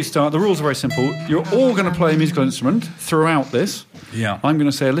quickly, before you start, the rules are very simple. You're all going to play a musical instrument throughout this. Yeah. I'm going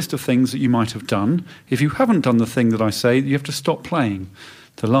to say a list of things that you might have done. If you haven't done the thing that I say, you have to stop playing.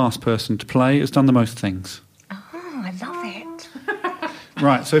 The last person to play has done the most things. Oh, I love it.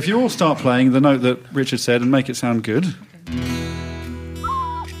 Right, so if you all start playing the note that Richard said and make it sound good.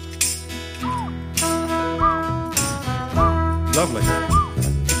 Lovely.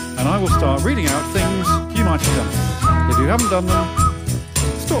 And I will start reading out things you might have done. If you haven't done them,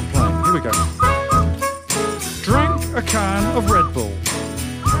 stop playing. Here we go. Drank a can of Red Bull.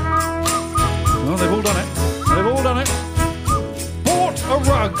 Well, they've all done it. They've all done it. Bought a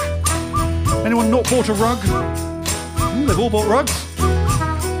rug. Anyone not bought a rug? They've all bought rugs.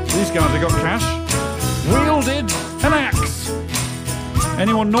 These guys have got cash. Wielded an axe.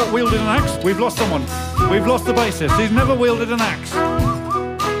 Anyone not wielded an axe? We've lost someone. We've lost the bassist. He's never wielded an axe.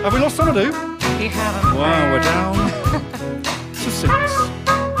 Have we lost Sanadu? You haven't. Wow, we're down to 6.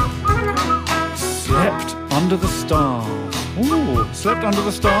 Slept under the stars. Ooh, slept under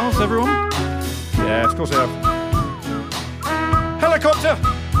the stars, everyone? Yeah, of course I have. Helicopter!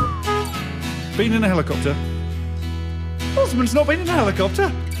 Been in a helicopter. Osman's not been in a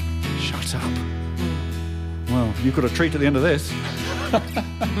helicopter. Shut up. Well, you've got a treat at the end of this.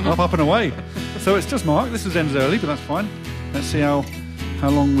 up and away. So it's just Mark. This has ended early, but that's fine. Let's see how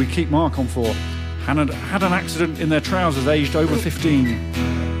long we keep Mark on for. Hannah had an accident in their trousers, aged over 15. Of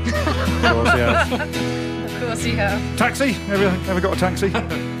course, yeah. Of course you have. Taxi? Ever got a taxi?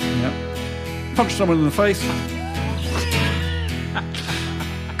 Yeah. Punched someone in the face.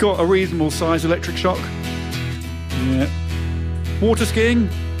 Got a reasonable size electric shock. Yeah. Water skiing?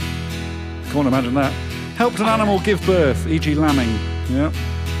 Can't imagine that. Helped an animal give birth, e.g. lambing. Yeah.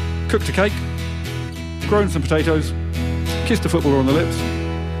 Cooked a cake. Grown some potatoes. Kissed a footballer on the lips.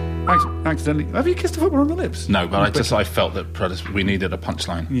 Accidentally. Have you kissed a footballer on the lips? No, but I felt that we needed a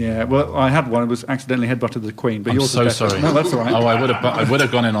punchline. Yeah, well, I had one. It was accidentally headbutted the Queen. But I'm yours so was better. sorry. No, that's all right. Oh, I would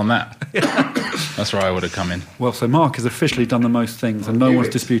have gone in on that. That's where I would have come in. Well, so Mark has officially done the most things, and no one's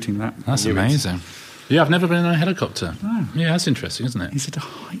disputing that. That's amazing. Yeah, I've never been in a helicopter. No. Yeah, that's interesting, isn't it? Is it a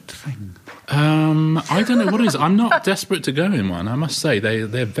height thing? I don't know what it is. I'm not desperate to go in one, I must say.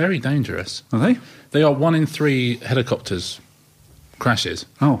 They're very dangerous. Are they? They are 1 in 3 helicopters crashes.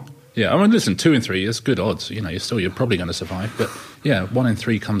 Oh. Yeah, I mean, listen, 2 in 3 is good odds. You know, you're probably going to survive. But, yeah, 1 in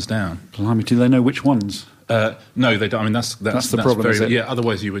 3 comes down. Blimey, do they know which ones? No, they don't. I mean, that's the problem, very, is it? Yeah,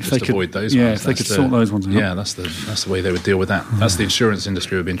 otherwise you would just avoid those yeah, ones. if they could sort those ones out. Yeah, that's the way they would deal with that. That's the insurance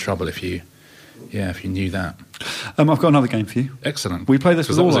industry would be in trouble if you knew that. I've got another game for you. Excellent. We play this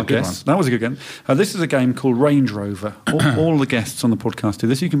with all our good guests. That was a good game. This is a game called Range Rover. All the guests on the podcast do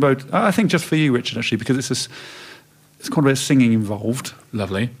this. You can vote, I think just for you, Richard, actually, because it's quite a bit of singing involved.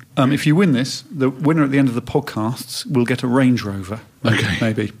 Lovely. If you win this, the winner at the end of the podcasts will get a Range Rover. Okay.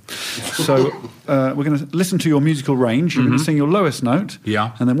 Maybe. So we're going to listen to your musical range. You're going to sing your lowest note.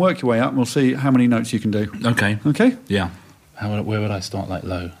 Yeah. And then work your way up, and we'll see how many notes you can do. Okay. Okay? Yeah. Where would I start, like,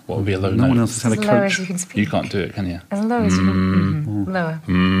 low? What would be a low No note? one else has had a As low coach. as you can speak. You can't do it, can you? As low as you can. Lower.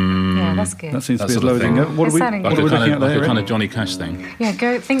 Yeah, that's good. That seems to That be as sort low of as you can thing. go. What are It's we sounding Like looking at like there? a kind Erin? of Johnny Cash thing. Yeah,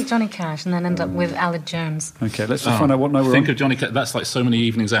 go think Johnny Cash and then end up with Aled Jones. Okay, let's just find out what note we're Think on. of Johnny Cash. That's like so many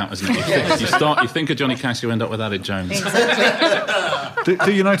evenings out, isn't it? You think of Johnny Cash, you end up with Aled Jones.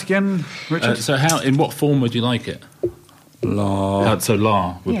 Do your note again, Richard? So in what form would you like it? La. So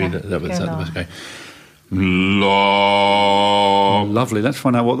la would Yeah, be the go la. okay. La. Lovely. Let's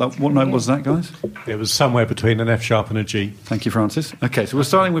find out what note was that, guys? It was somewhere between an F sharp and a G. Thank you, Francis. Okay, so we're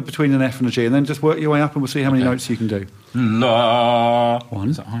starting with between an F and a G, and then just work your way up, and we'll see how many notes you can do. La. 1.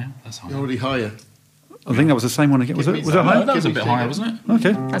 Is that higher? That's higher. You're already higher. I think that was the same one again. Was it higher? No, that was a bit higher, wasn't it?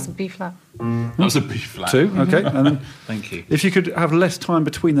 Okay. That's a B flat. That was a B flat. 2, okay. And then Thank you. if you could have less time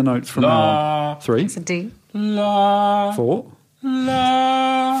between the notes from now on. 3. It's a D. La, 4.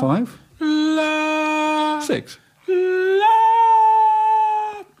 la, 5. la, 6. la.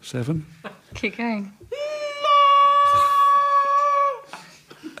 7. Keep going.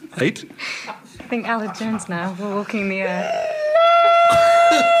 8. I think Alan Jones now. We're walking the air.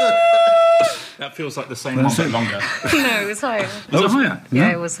 That feels like the same one, but longer. No, it was higher. Was it higher?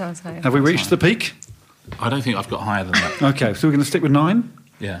 Yeah, it was higher. Have we reached the peak? I don't think I've got higher than that. Okay, so we're going to stick with 9.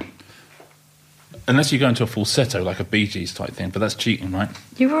 Yeah. Unless you go into a falsetto, like a Bee Gees type thing, but that's cheating, right?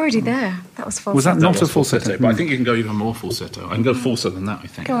 You were already there. That was falsetto. Was that not was a falsetto? But I think you can go even more falsetto. I can go falser than that, I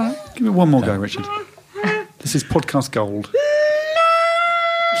think. Go on. Give it one more go, Richard. This is podcast gold.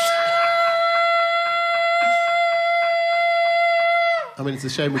 I mean, it's a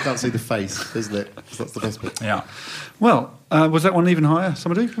shame we can't see the face, isn't it? 'Cause that's the best bit. Yeah. Well, was that one even higher,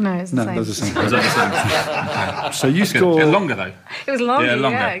 somebody? No, it's the No, same. that was the same. Was that the same? So you Good. score... Yeah, longer, though. It was longer, Yeah,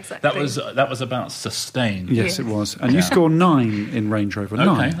 longer. yeah, exactly. That was about sustain. Yes, it was. And you score 9 in Range Rover. 9.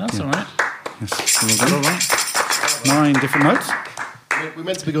 Okay, that's all right. Yes. Well done. 9 different notes. We're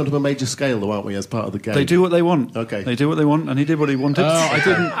meant to be going to a major scale, though, aren't we, as part of the game? They do what they want. Okay. They do what they want, and he did what he wanted. I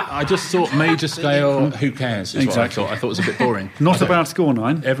didn't. I just thought major scale. Who cares? Is Exactly. What I thought it was a bit boring. Not about score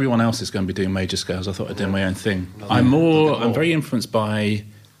 9. Everyone else is going to be doing major scales. I thought I'd do my own thing. I'm very influenced by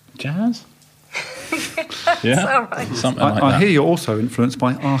jazz. Yeah, all right. something like I that. hear you're also influenced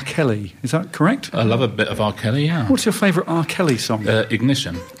by R. Kelly. Is that correct? I love a bit of R. Kelly. Yeah. What's your favourite R. Kelly song?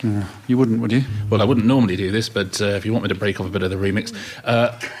 Ignition. You wouldn't, would you? Well, I wouldn't normally do this, but if you want me to break off a bit of the remix,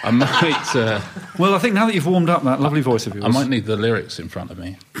 I might. Well, I think now that you've warmed up that lovely voice of yours, I might need the lyrics in front of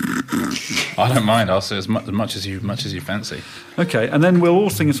me. I don't mind. I'll say as much as you fancy. Okay, and then we'll all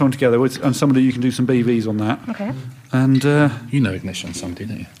sing a song together, and somebody you can do some BVs on that. Okay. And you know Ignition, somebody,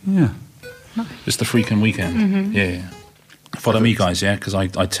 don't you? yeah. It's the freaking weekend. Mm-hmm. Yeah. Follow me, guys. Yeah, because I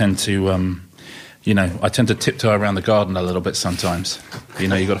tend to, I tend to tiptoe around the garden a little bit sometimes. You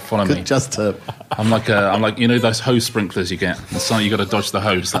know, you got to follow me. Just I'm like those hose sprinklers you get. And so you got to dodge the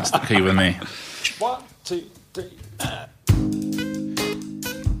hose. That's the key with me. 1, 2, 3.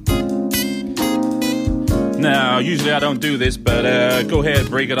 Now, usually I don't do this, but go ahead,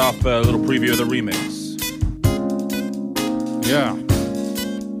 break it off. A little preview of the remix. Yeah.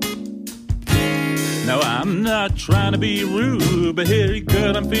 Now, I'm not trying to be rude, but here,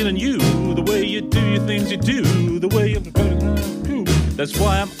 girl, I'm feeling you. The way you do your things you do, the way you're... That's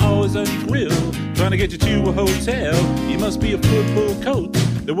why I'm always on your grill, trying to get you to a hotel. You must be a football coach,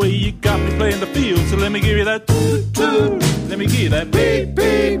 the way you got me playing the field. So let me give you that toot-toot, let me give you that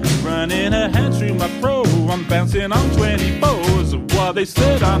beep-beep. Running her hands through my pro, I'm bouncing on 24s. While they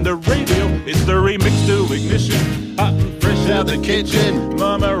said on the radio, it's the remix to Ignition. Hot and fresh out the kitchen,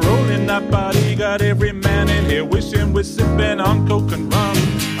 mama rolling that body. Got every man in here wishing we're sipping on coke and rum.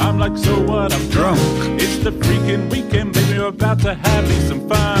 I'm like, so what, I'm drunk. It's the freaking weekend, baby, we're about to have me some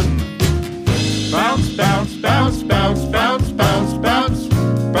fun. Bounce, bounce, bounce, bounce, bounce, bounce, bounce,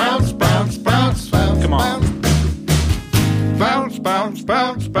 bounce, bounce, bounce, bounce. Come on. Bounce, bounce,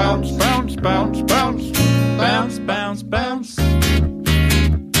 bounce, bounce, bounce, bounce, bounce, bounce, bounce, bounce.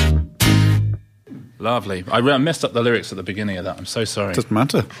 Lovely. I messed up the lyrics at the beginning of that. I'm so sorry. Doesn't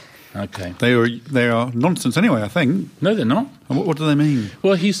matter. Okay. They are nonsense anyway, I think. No, they're not. What do they mean?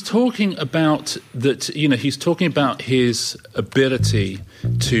 Well, he's talking about that. He's talking about his ability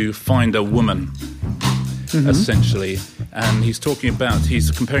to find a woman, essentially, and he's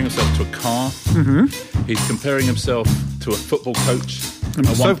comparing himself to a car. Mm-hmm. He's comparing himself to a football coach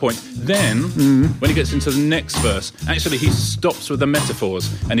at one point. Then, when he gets into the next verse, actually he stops with the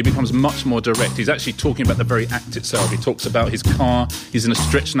metaphors and he becomes much more direct. He's actually talking about the very act itself. He talks about his car. He's in a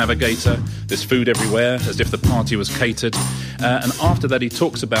stretch navigator. There's food everywhere, as if the party was catered. And after that, he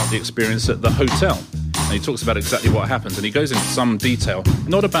talks about the experience at the hotel. And he talks about exactly what happens. And he goes into some detail,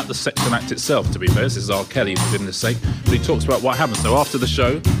 not about the sex and act itself, to be fair. This is R. Kelly, for goodness sake. But he talks about what happens. So after the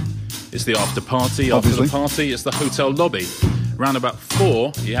show, it's the after party. Obviously. After the party, it's the hotel lobby. Round about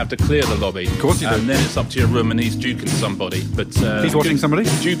 4, you have to clear the lobby. Of course you do. And then it's up to your room and he's duking somebody. But he's watching somebody?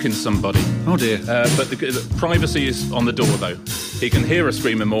 Duking somebody. Oh, dear. But the privacy is on the door, though. He can hear us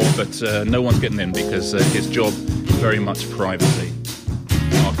screaming more, but no one's getting in because his job is very much privacy.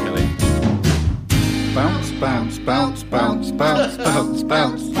 R. Kelly. Bounce, bounce, bounce, bounce, bounce, bounce,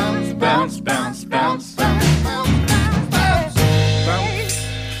 bounce, bounce, bounce, bounce, bounce, bounce.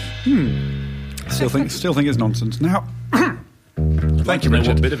 Still think it's nonsense. Now, thank you, Know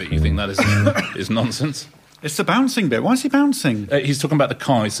Richard. what bit of it you think that is nonsense? It's the bouncing bit. Why is he bouncing? He's talking about the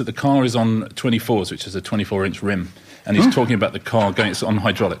car. So the car is on 24s, which is a 24-inch rim. And he's talking about the car going on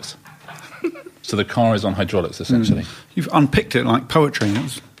hydraulics. So the car is on hydraulics, essentially. You've unpicked it like poetry. That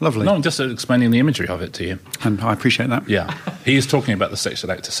was lovely. No, I'm just explaining the imagery of it to you. And I appreciate that. Yeah. He is talking about the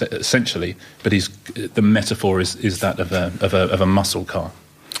sexual act, essentially, but the metaphor is that of a muscle car.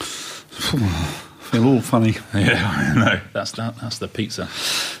 Feel all funny. Yeah, I know. That's the pizza.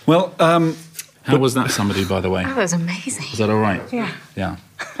 Well, how was that, somebody, by the way? Oh, that was amazing. Is that all right? Yeah. Yeah.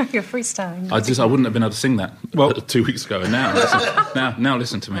 You're freestyling. I wouldn't have been able to sing that 2 weeks ago, and now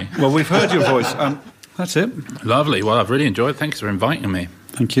listen to me. Well, we've heard your voice. That's it. Lovely. Well, I've really enjoyed it. Thanks for inviting me.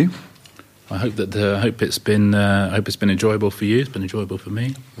 Thank you. I hope that hope it's been enjoyable for you. It's been enjoyable for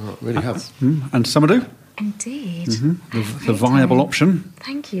me. Oh, it really has. And Summerdo? Indeed. The viable option.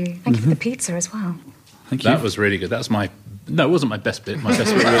 Thank you. Thank you for the pizza as well. Thank you. That was really good. No, it wasn't my best bit. My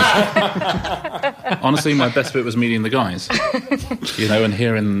best bit was... Honestly, my best bit was meeting the guys. And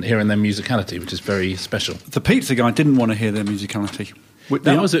hearing their musicality, which is very special. The pizza guy didn't want to hear their musicality.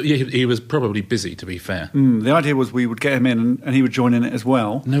 He was probably busy, to be fair. The idea was we would get him in and he would join in it as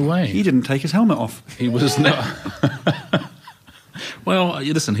well. No way. He didn't take his helmet off. He was not... Well,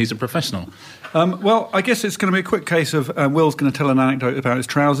 listen, he's a professional. Well, I guess it's going to be a quick case of Will's going to tell an anecdote about his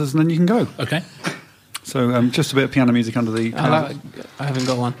trousers and then you can go. Okay. So just a bit of piano music under the trousers. I haven't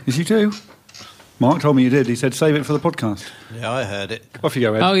got one. Yes, you do. Mark told me you did. He said, save it for the podcast. Yeah, I heard it. Off you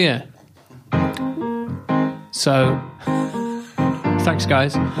go, Ed. Oh, yeah. So, thanks,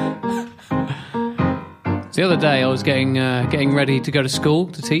 guys. The other day I was getting ready to go to school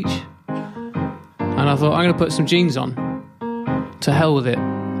to teach, and I thought, I'm going to put some jeans on. To hell with it.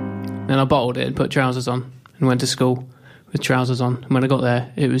 Then I bottled it and put trousers on and went to school with trousers on. And when I got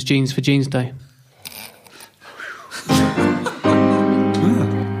there, it was Jeans for Jeans Day.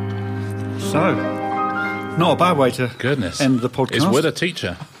 So, not a bad way to end the podcast. Is Will a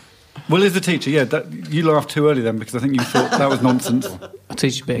teacher? Will is the teacher, yeah. You laughed too early then because I think you thought that was nonsense. I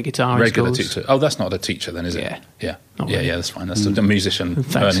teach a bit of guitar Regular in schools. teacher. Oh, that's not a teacher then, is it? Yeah. Yeah, that's fine. That's a musician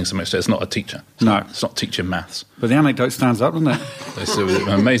earning some extra. It's not a teacher. It's not teaching maths. But the anecdote stands up, doesn't it? It's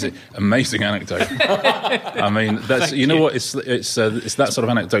an amazing anecdote. I mean, that's you know what? It's that sort of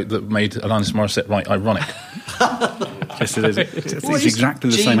anecdote that made Alanis Morissette write Ironic. Yes, it is. It's exactly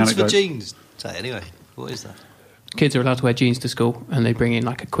the same anecdote. Jeans for jeans. So anyway, what is that? Kids are allowed to wear jeans to school, and they bring in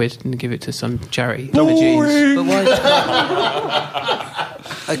like a quid and give it to some charity. Jeans. But why?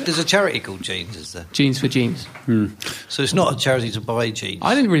 There's a charity called Jeans, is there? Jeans for Jeans. So it's not a charity to buy jeans.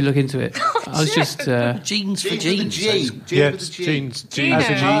 I didn't really look into it. I was just Jeans for jeans. Yes, jeans.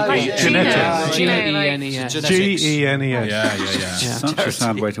 Genetics. G-E-N-E-S. G-E-N-E-S. Yeah. Such a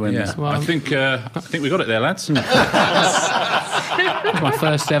sad way to end this. Well, I think we got it there, lads. That's my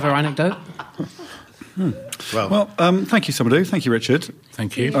first ever anecdote. Well, thank you, Summerdo. Thank you, Richard.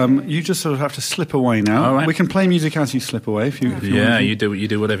 Thank you. You just sort of have to slip away now. All right. We can play music as you slip away if you want to. You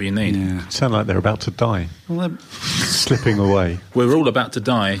do whatever you need. Yeah. Sound like they're about to die. Well, Slipping away. We're all about to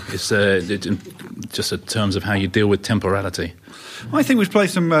die. It's just in terms of how you deal with temporality. I think we should play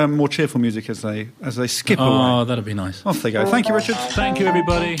some more cheerful music as they skip away. Oh, that'd be nice. Off they go. Thank you, Richard. Thank you,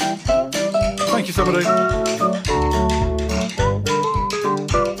 everybody. Thank you, Summerdo.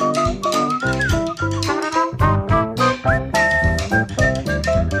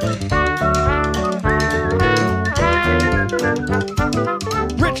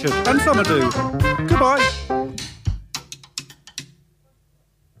 And Summerdo. Goodbye.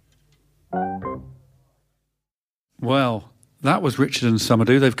 Well, that was Richard and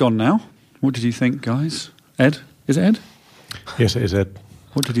Summerdo. They've gone now. What did you think, guys? Ed? Is it Ed? Yes, it is Ed.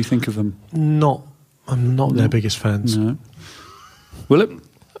 What did you think of them? I'm not their biggest fans. No. Will it?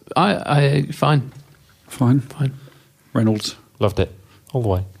 Fine. Fine. Reynolds? Loved it. All the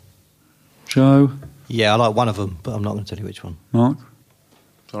way. Joe? Yeah, I like one of them, but I'm not going to tell you which one. Mark?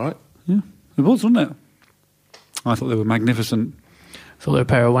 It's all right. Yeah, it was, wasn't it? I thought they were magnificent. Thought they were a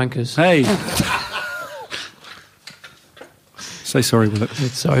pair of wankers. Hey! Say sorry, Will it?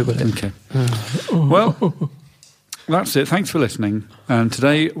 Sorry, Will it? Okay. Well, that's it. Thanks for listening. And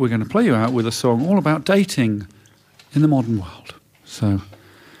today we're going to play you out with a song all about dating in the modern world. So,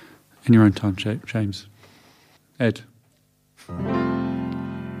 in your own time, James. Ed.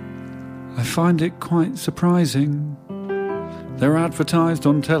 I find it quite surprising. They're advertised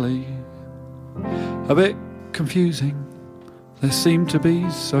on telly. A bit confusing. There seem to be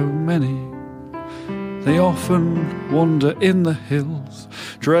so many. They often wander in the hills,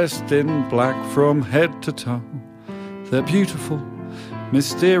 dressed in black from head to toe. They're beautiful,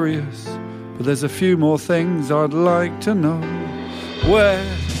 mysterious, but there's a few more things I'd like to know. Where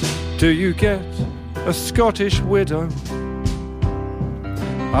do you get a Scottish widow.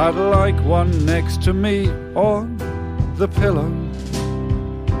 I'd like one next to me on the pillow.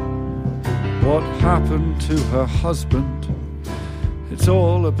 What happened to her husband? It's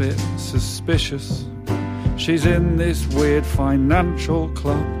all a bit suspicious. She's in this weird financial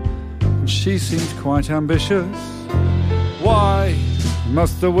club and she seems quite ambitious. Why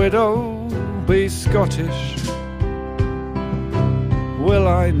must the widow be Scottish? Will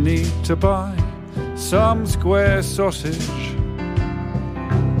I need to buy some square sausage?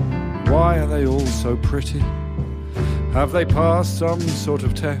 Why are they all so pretty? Have they passed some sort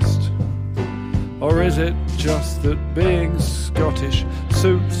of test? Or is it just that being Scottish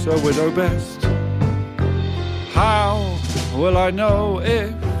suits a widow best? How will I know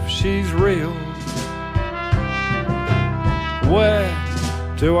if she's real?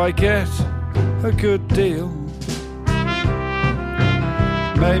 Where do I get a good deal?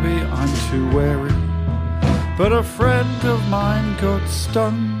 Maybe I'm too wary, but a friend of mine got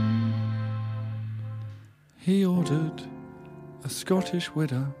stung. He ordered a Scottish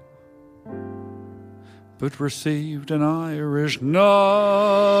widow, but received an Irish none.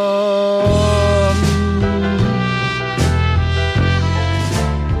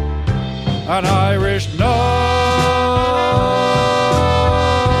 An Irish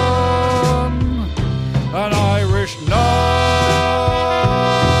none. An Irish none.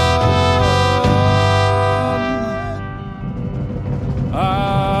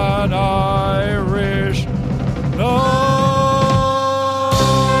 An Irish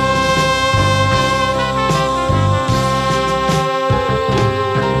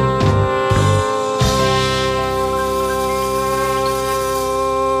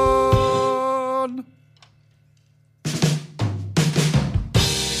none.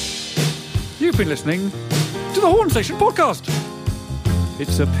 You've been listening to the Horne Section Podcast.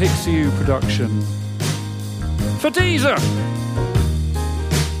 It's a Pixiu production for Deezer.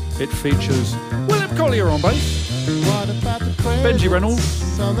 It features William Collier on bass, Benji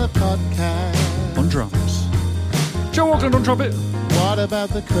Reynolds on the podcast. on drums, Joe Auckland on trumpet, What about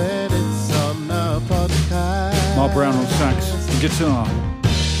the credits on the podcast? Mark Brown on sax and guitar,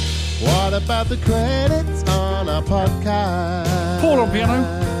 What about the credits on our podcast? Paul on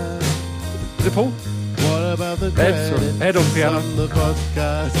piano. Is it Paul? What about the Ed, sorry. credits Ed on piano. on the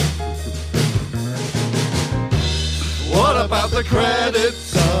podcast? What about the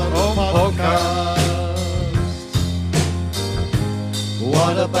credits on the podcast?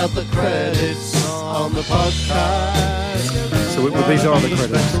 What about the credits on the podcast? So these are the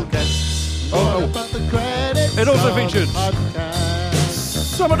credits. What about the credits? It also on featured the podcast?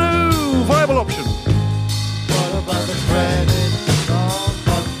 Samadoo, viable option, What about the credits on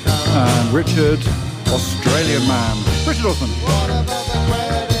podcast? and Richard, Australian man, Richard Osman. What about the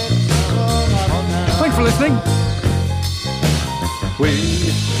credits on podcast? Thanks for listening. We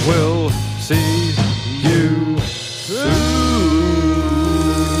will see you soon.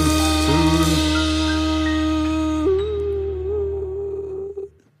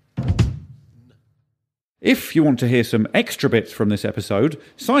 If you want to hear some extra bits from this episode,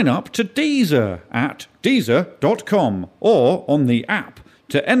 sign up to Deezer at Deezer.com or on the app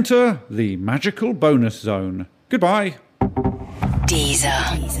to enter the magical bonus zone. Goodbye.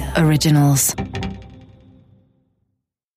 Deezer. Originals.